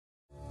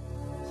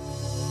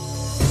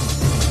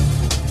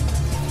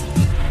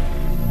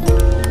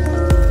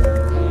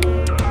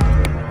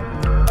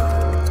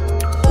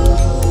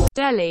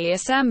Delhi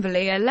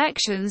Assembly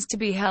elections to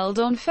be held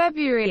on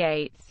February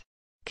 8.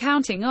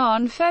 Counting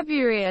on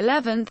February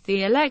 11,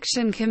 the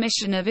Election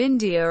Commission of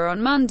India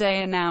on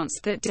Monday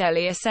announced that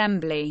Delhi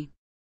Assembly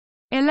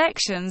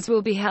elections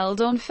will be held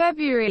on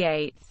February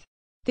 8.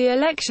 The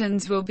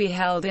elections will be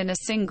held in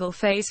a single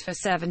phase for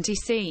 70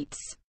 seats.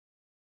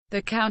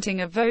 The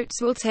counting of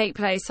votes will take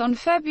place on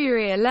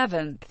February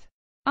 11.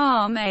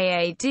 Aam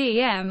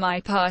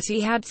Aadmi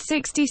Party had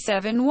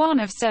 67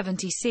 of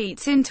 70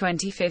 seats in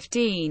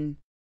 2015,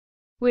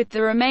 with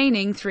the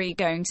remaining 3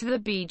 going to the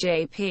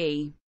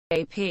BJP.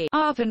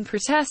 Oppn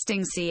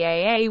protesting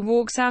CAA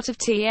walks out of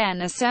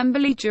TN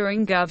Assembly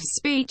during Gov's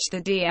speech.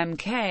 The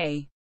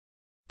DMK,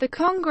 the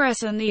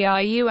Congress and the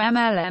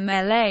IUML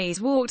MLAs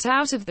walked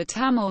out of the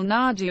Tamil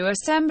Nadu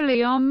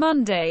Assembly on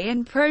Monday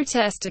in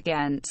protest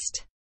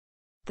against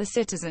the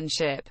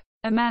Citizenship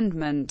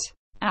Amendment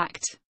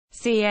Act,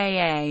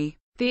 CAA.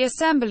 The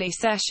assembly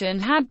session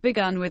had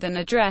begun with an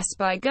address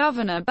by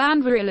Governor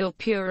Banwarilal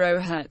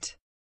Purohit,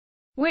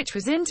 which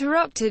was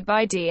interrupted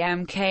by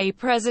DMK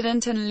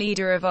President and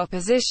Leader of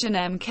Opposition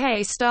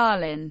MK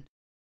Stalin.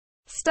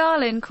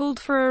 Stalin called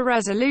for a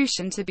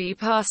resolution to be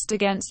passed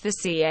against the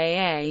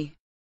CAA.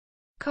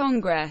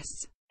 Congress.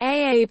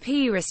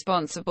 AAP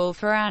responsible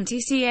for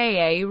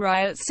anti-CAA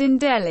riots in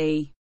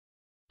Delhi.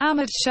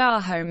 Amit Shah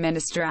Home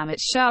Minister Amit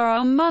Shah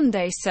on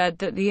Monday said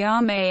that the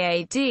Aam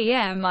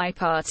Aadmi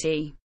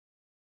Party,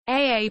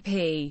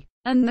 AAP,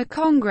 and the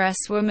Congress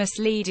were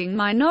misleading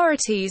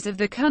minorities of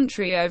the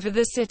country over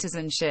the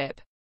Citizenship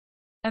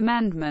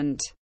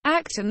Amendment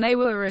Act, and they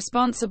were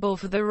responsible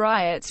for the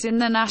riots in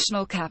the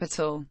national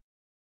capital.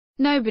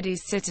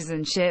 Nobody's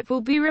citizenship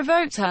will be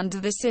revoked under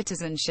the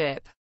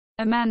Citizenship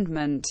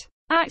Amendment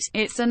Act.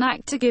 It's an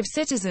act to give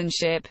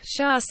citizenship,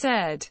 Shah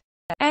said.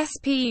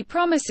 SP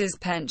promises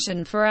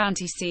pension for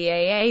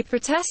anti-CAA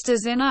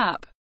protesters in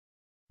UP.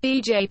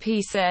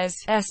 BJP says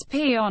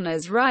SP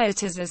honours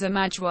rioters as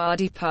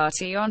Samajwadi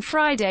Party on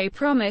Friday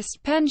promised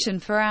pension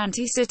for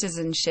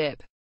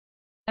anti-citizenship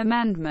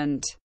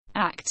Amendment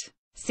Act,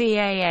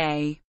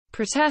 CAA,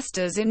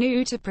 protesters in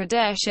Uttar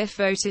Pradesh if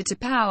voted to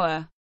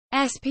power.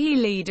 SP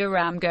leader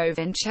Ram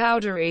Govind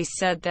Chowdhury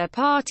said their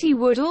party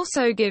would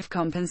also give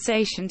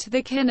compensation to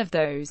the kin of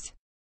those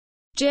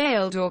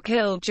jailed or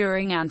killed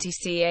during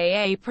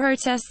anti-CAA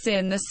protests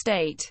in the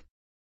state.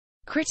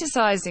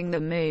 Criticizing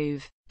the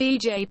move,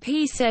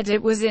 BJP said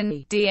it was in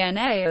the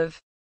DNA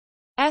of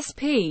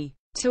SP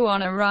to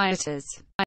honor rioters.